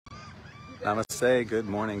Namaste, good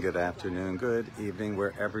morning, good afternoon, good evening,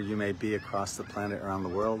 wherever you may be across the planet, around the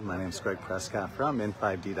world. My name is Greg Prescott from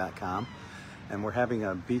in5d.com, and we're having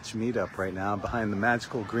a beach meetup right now behind the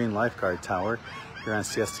magical green lifeguard tower here on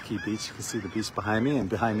Siesta Key Beach. You can see the beach behind me, and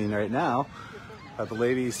behind me right now are the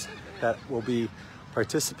ladies that will be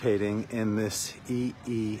participating in this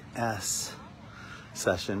EES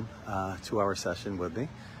session, 2-hour session with me.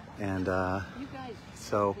 And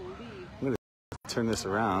so I'm going to turn this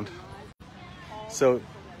around. So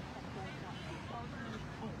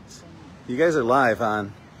you guys are live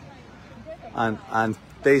on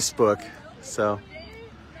Facebook. So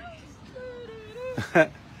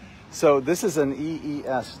so this is an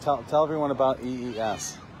EES. Tell everyone about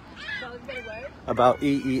EES. About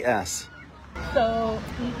EES. So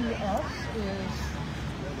EES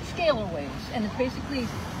is scalar waves, and it's basically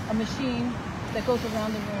a machine that goes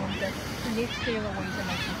around the room that creates scalar waves and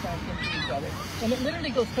makes them crash into each other. And it literally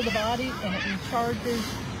goes to the body and it recharges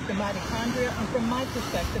the mitochondria. And from my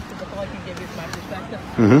perspective, because that's all I can give you is my perspective,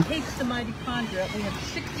 it takes the mitochondria. We have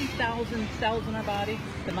 60,000 cells in our body.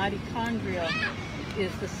 The mitochondria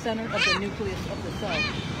is the center of the nucleus of the cell.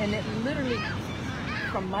 And it literally,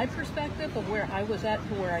 from my perspective of where I was at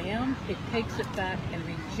to where I am, it takes it back and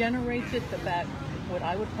regenerates it back, what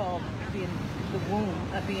I would call being the womb,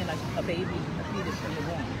 being a baby, a fetus in the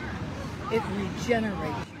womb. It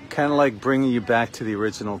regenerates. Kind of like bringing you back to the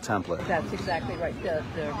original template. That's exactly right, the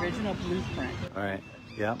original blueprint. All right,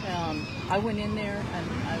 yeah. I went in there,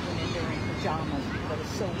 and I went in there in pajamas because I was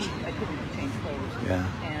so weak, I couldn't change clothes. Yeah.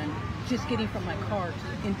 And just getting from my car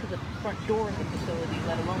into the front door of the facility,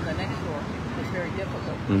 let alone the next door, was very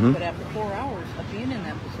difficult. But after 4 hours of being in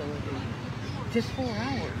that facility, just 4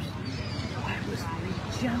 hours, I was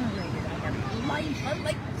regenerated. I had life. I'm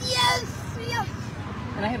like, yes, yes.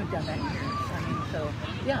 And I haven't done that in years. I mean, so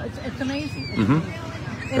yeah, it's amazing. It's amazing.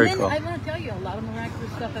 And Very then cool. I want to tell you, a lot of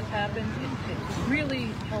miraculous stuff has happened. It's really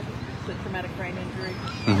helped with traumatic brain injury.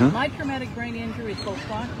 My traumatic brain injury is both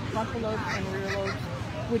frontal lobes and rear lobes,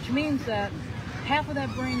 which means that half of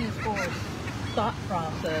that brain is for thought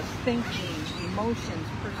process, thinking, emotions,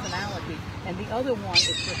 personality, and the other one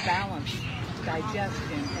is for balance,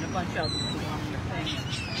 digestion, and a bunch of other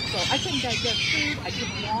things. So I couldn't digest food, I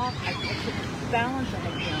couldn't walk, I couldn't balance, I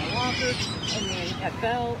had to be on a walker, and then I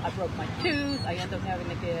fell, I broke my tooth, I ended up having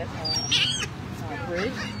to get a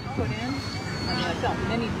bridge put in. I mean, I fell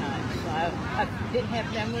many times. So I didn't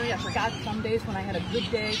have memory, I forgot some days when I had a good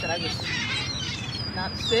day that I was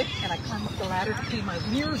not sick, and I climbed up the ladder to clean my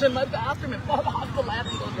mirrors in my bathroom and fall off the ladder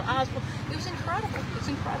and go to the hospital. It was incredible. It's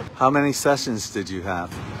incredible. How many sessions did you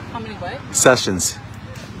have? How many what? Sessions.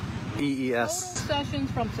 EES. Total sessions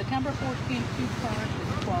from September 14th to current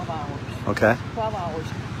is 12 hours. Okay. 12 hours.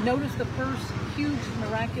 Notice the first huge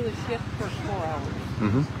miraculous shift, first 4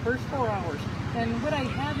 hours. First 4 hours. And what I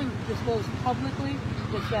haven't disclosed publicly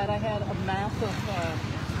is that I had a massive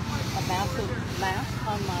mass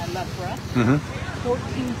on my left breast.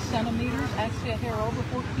 14 centimeters, actually a hair over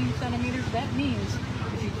 14 centimeters. That means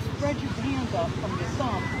if you spread your hands up from your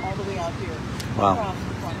thumb all the way out here, across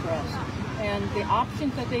the front breast. And the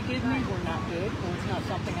options that they gave me were not good. It was not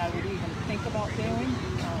something I would even think about doing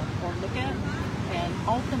or look at. And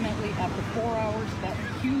ultimately, after 4 hours, that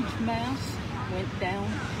huge mass went down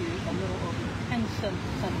to a little over 10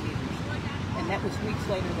 centimeters. And that was weeks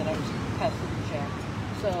later that I was tested and checked.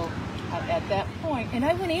 So at that point, and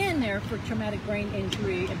I went in there for traumatic brain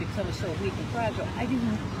injury, and because I was so weak and fragile, I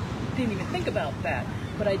didn't even think about that.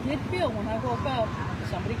 But I did feel when I woke up,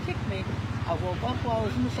 somebody kicked me. I woke up while I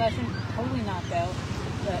was in the session, totally knocked out,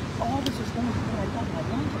 that all this was going through my lungs.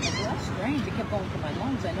 I'm like, well, that's strange. It kept going through my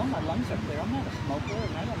lungs. I know my lungs are clear. I'm not a smoker,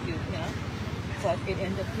 and I don't do, But it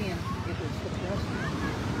ended up being, it was the breast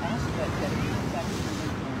aspect that it affected me.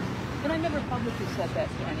 And I never publicly said that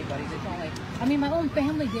to anybody. There's only, I mean, my own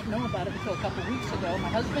family didn't know about it until a couple of weeks ago. My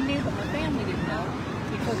husband knew, but my family didn't know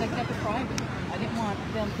because I kept it private. I didn't want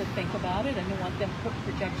them to think about it. I didn't want them to put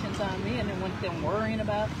projections on me. I didn't want them worrying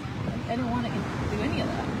about it. I didn't want to do any of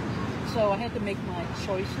that. So I had to make my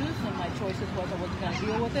choices, and my choices was I wasn't going to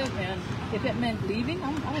deal with it. And if it meant leaving, I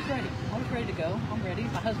was ready. I was ready to go. I'm ready.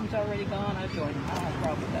 My husband's already gone. I joined him. I don't have a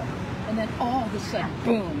problem with that. And then all of a sudden,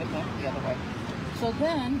 boom, it went the other way. So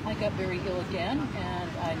then I got very ill again, and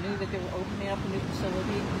I knew that they were opening up a new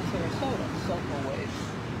facility in Sarasota, Soulful Waves.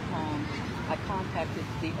 I contacted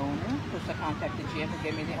the owner. First I contacted Jim, who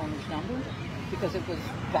gave me the owner's number, because it was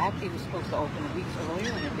supposed to open weeks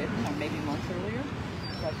earlier, and it didn't, or maybe months earlier.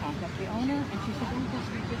 So I contacted the owner, and she said, oh, this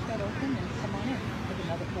week just got open, and come on in. It took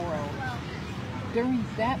another 4 hours. During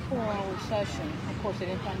that 4-hour session, of course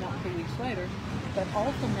I didn't find out 3 weeks later, but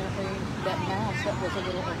ultimately that mass that was a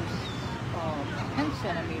little over 10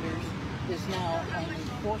 centimeters is now only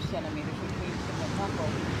 4 centimeters, which means the knuckle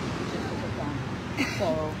just as a thumb. So,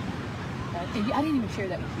 and I didn't even share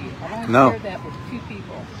that with you. I only shared that with 2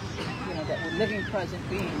 people, you know, that were living, present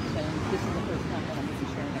beings, and this is the first time that I'm even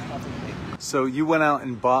sharing it publicly. So you went out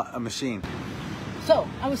and bought a machine. So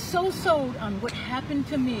I was so sold on what happened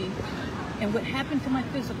to me and what happened to my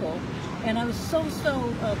physical, and I was so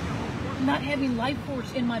sold of not having life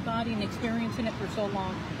force in my body and experiencing it for so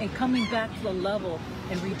long and coming back to the level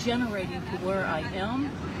and regenerating to where I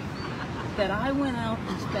am, that I went out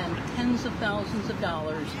and spent tens of thousands of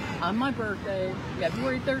dollars on my birthday,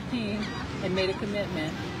 February 13th, and made a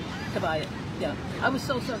commitment to buy it. Yeah, I was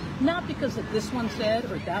so not because of this one said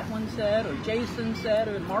or that one said or Jason said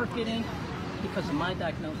or marketing, because of my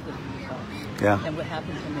diagnosis and what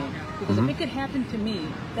happened to me. Because if it could happen to me,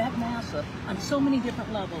 that massive, on so many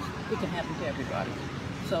different levels, it can happen to everybody.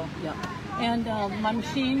 So, yeah. And my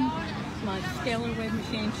machine, my scalar wave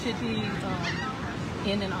machine, should be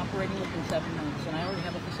in and operating within 7 months. And I already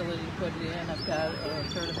have a facility to put it in. I've got a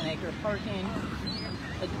third of an acre of parking,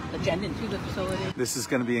 adjacent to the facility. This is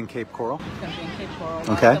going to be in Cape Coral? It's going to be in Cape Coral,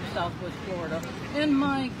 okay. Right up Southwest Florida. And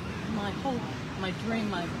my hope, my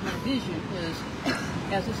dream, my vision is,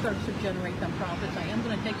 as it starts to generate them profits, I am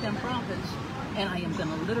going to take them profits, and I am going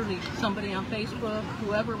to literally, somebody on Facebook,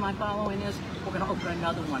 whoever my following is, we're going to open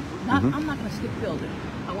another one. I'm not going to skip building.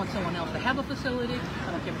 I want someone else to have a facility.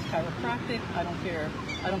 I don't care if it's chiropractic. I don't care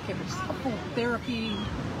if it's a full therapy,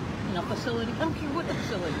 you know, facility. I don't care what the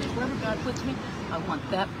facility is. Wherever God puts me, I want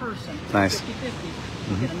that person. Nice.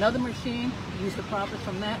 50-50. Get another machine, use the profits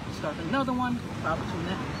from that, start another one, profits from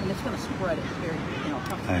that, and it's going to spread it very, you know,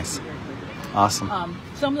 nice. Very quickly. Awesome.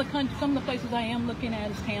 Some of the places I am looking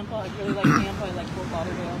at is Tampa. I really like Tampa. I like Fort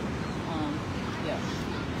Lauderdale. Yeah.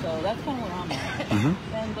 So that's kind of where I'm at. And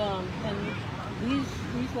these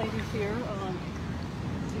ladies here,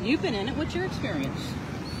 you've been in it. What's your experience?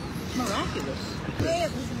 It's miraculous. Yeah,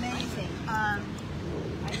 it was amazing.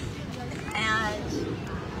 And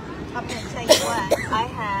I'm going to tell you what,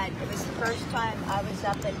 it was the first time I was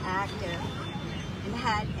up and active and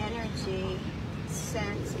had energy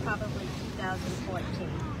since probably 2014.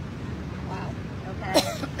 Wow. Okay?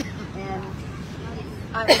 And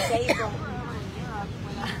I was able,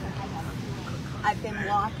 I've been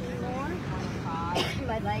walking more.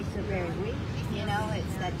 My legs are very weak, you know,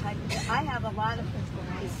 it's that type of, I have a lot of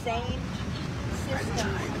the same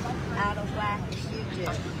systems out of whack as you do,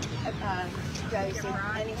 Rosie.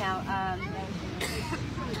 Anyhow,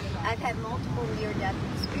 I've had multiple near-death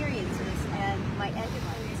experiences, and my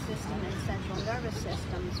endocrine system and central nervous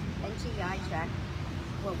systems and GI tract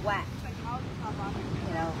were whacked,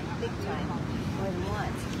 you know, big time, more than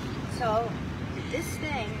once. So this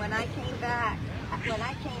thing, when I came back, when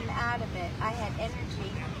I came out of it, I had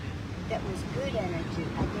energy that was good energy.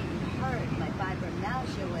 I didn't hurt. My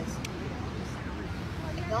fibromyalgia was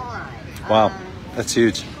gone. Wow, that's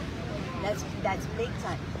huge. That's big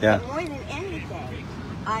time. Yeah. But more than anything,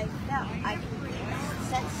 I felt, I could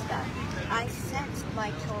sense stuff. I sensed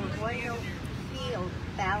my toroidal field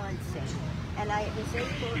balancing, and I was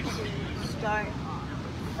able to start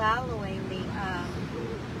following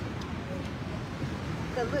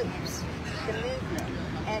the loops, the movement,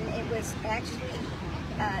 and it was actually,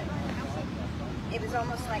 it was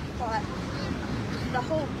almost like the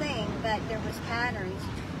whole thing, but there was patterns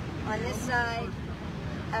on this side,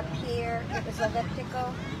 up here, it was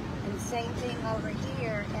elliptical, and the same thing over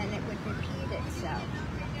here, and it would repeat itself.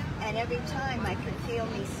 And every time I could feel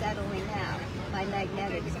me settling out, my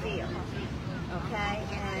magnetic field, okay?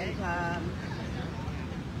 And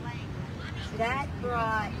that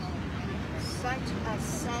brought such a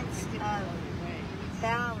sense of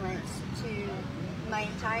balance to my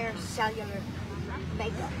entire cellular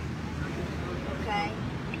makeup, okay?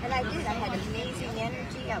 And I did. I had amazing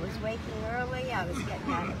energy. I was waking early. I was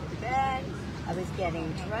getting out of the bed. I was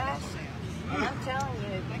getting dressed. And I'm telling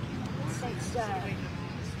you, since,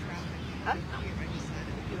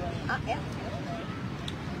 yeah.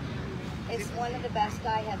 It's one of the best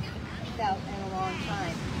I have felt in a long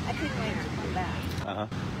time. I couldn't wait to come back.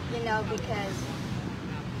 You know, because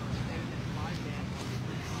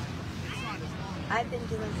I've been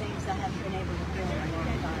doing things I haven't been able to do in a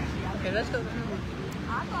long time. Okay, let's go.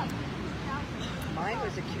 Mine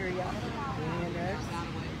was a curiosity, being a nurse,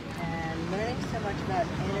 and learning so much about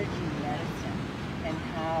energy medicine and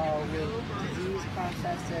how with disease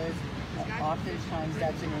processes, oftentimes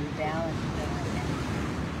that's an imbalance in the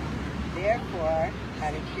energy. Therefore,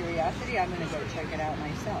 out of curiosity, I'm going to go check it out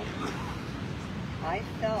myself. I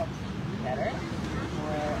felt better,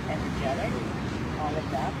 more energetic, all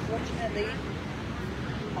of that. Fortunately,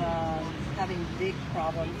 having big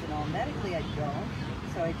problems and all. Medically, I don't,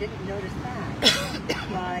 so I didn't notice that.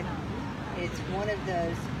 But it's one of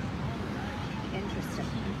those interesting.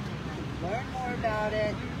 Learn more about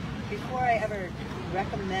it. Before I ever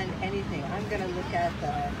recommend anything, I'm going to look at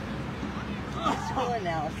the school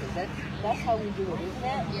analysis. That's how we do it, isn't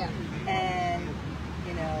it? Yeah. And,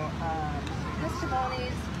 you know,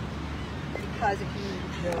 testimonies, because if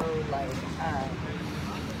you go like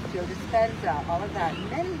Joe Dispenza, all of that,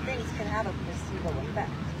 many things can have a placebo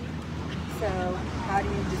effect. So how do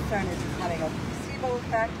you discern if it's having a placebo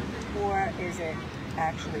effect or is it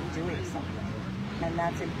actually doing something? And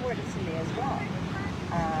that's important to me as well.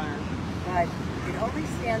 But it only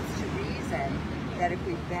stands to reason that if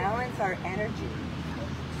we balance our energy,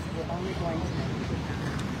 we're only going to make it.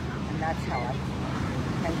 And that's how I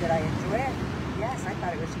feel. And did I enjoy it? Yes, I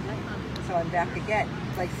thought it was great. So I'm back again.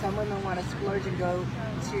 It's like some women want to splurge and go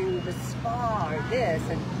to the spa or this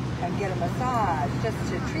and get a massage just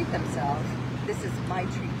to treat themselves. This is my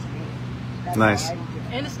treat to me. That's nice. how I do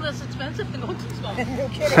it. And it's less expensive than going to the spa. No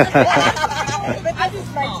kidding. But this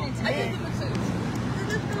is my treat to me.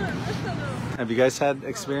 Have you guys had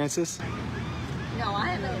experiences? No, I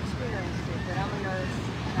haven't experienced it, but I'm a nurse.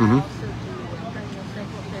 And Mm-hmm. I also do cranial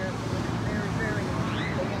sacral therapy, which is very, very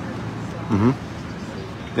important. So Mm-hmm. to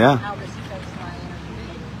see Yeah. how this affects my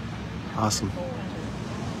energy. Awesome.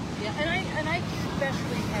 Yeah, and I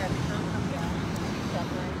especially had some come down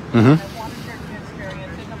suffering. Mm-hmm. I wanted her to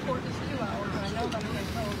experience it. Of course, it's 2 hours, and I know that I'm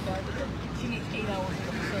getting told by she needs 8 hours in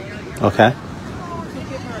the facility. Okay. So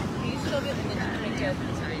give her a piece of it, and then she can make a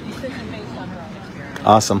decision based on her own experience.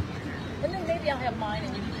 Awesome. And then maybe I'll have mine,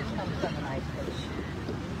 and you can just come spend the night.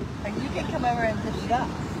 And you can come over and visit us.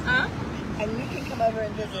 Huh? And you can come over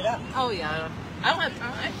and visit us. Oh yeah. I don't have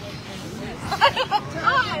time.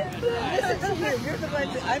 Listen to you. You're the one.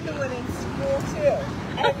 I'm the one in school too,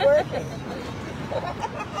 and working.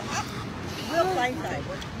 We'll find time.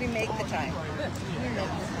 We make the time.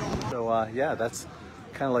 So yeah, that's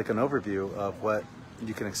kind of like an overview of what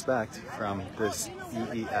you can expect from this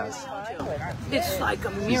EES. It's like a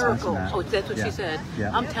miracle. that. Oh, that's what Yeah. she said.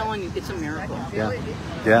 Yeah. I'm telling you, it's a miracle. Yeah,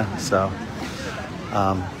 yeah. So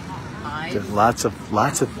there's lots of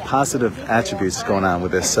positive attributes going on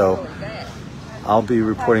with this. So I'll be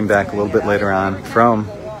reporting back a little bit later on from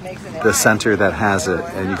the center that has it,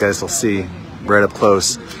 and you guys will see right up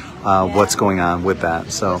close what's going on with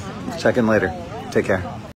that. So check in later. Take care.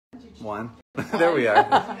 One. There we are.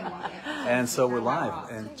 And so we're live,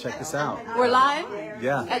 and check this out. We're live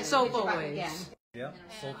Yeah. at Soulful Waves. Yep.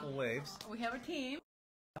 Soulful Waves. We have a team.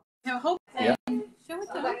 We have a hope. Yeah. Show it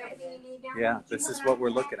to them. Yeah. This is what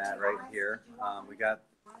we're looking at right here. We got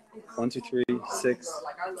 1, 2, 3, 6,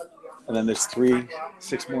 and then there's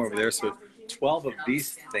 6 more over there. So 12 of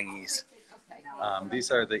these thingies.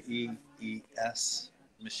 These are the EES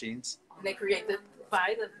machines. And they create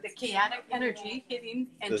by the chaotic energy hitting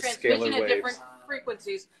and The transmission scalar at waves. different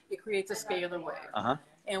frequencies. It creates a scalar wave. Uh-huh.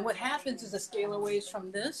 And what happens is the scalar waves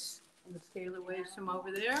from this and the scalar waves from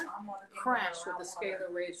over there crash with the scalar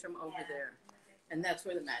waves from over there. And that's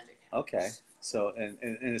where the magic happens. Okay. So, and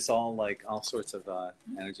it's all like all sorts of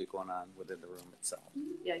energy going on within the room itself.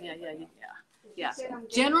 Yeah.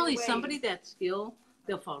 Generally, somebody that's ill,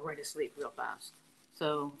 they'll fall right asleep real fast.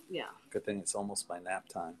 So, yeah. Good thing it's almost my nap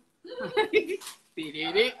time.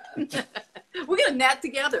 We're gonna nap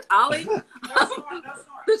together, Ollie.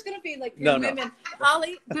 There's gonna be like 10 women.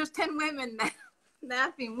 Ollie, there's 10 women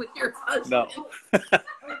napping with your husband. No.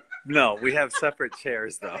 No, we have separate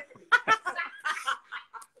chairs though.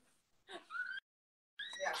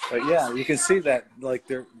 But yeah, you can see that like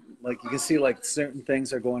you can see like certain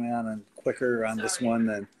things are going on and quicker on this one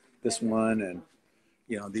than this one, and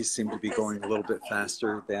you know, these seem to be going a little bit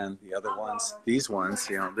faster than the other ones. These ones,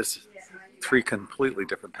 you know, this 3 completely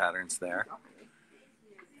different patterns there.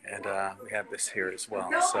 And we have this here as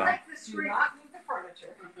well. So Do not move the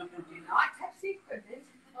furniture. Do not touch the equipment.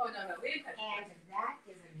 Oh, no, we didn't touch And that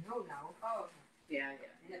is a no-no. Oh. Yeah.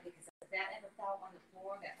 Because if that ever fell on the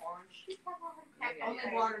floor, that orange. Only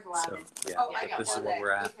water's allowed. So, yeah, Oh, I got this is one what there.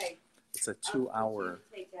 we're at. Okay. It's a 2-hour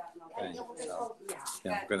thing. So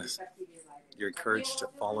yeah, you're encouraged to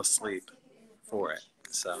fall asleep for it.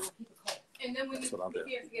 So And then when that's what I'll do.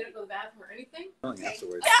 you can't get to go to the bathroom or anything. Going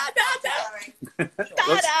afterwards. Whoops,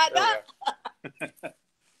 there we go.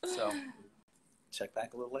 So check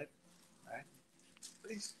back a little later. All right.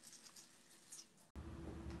 Peace.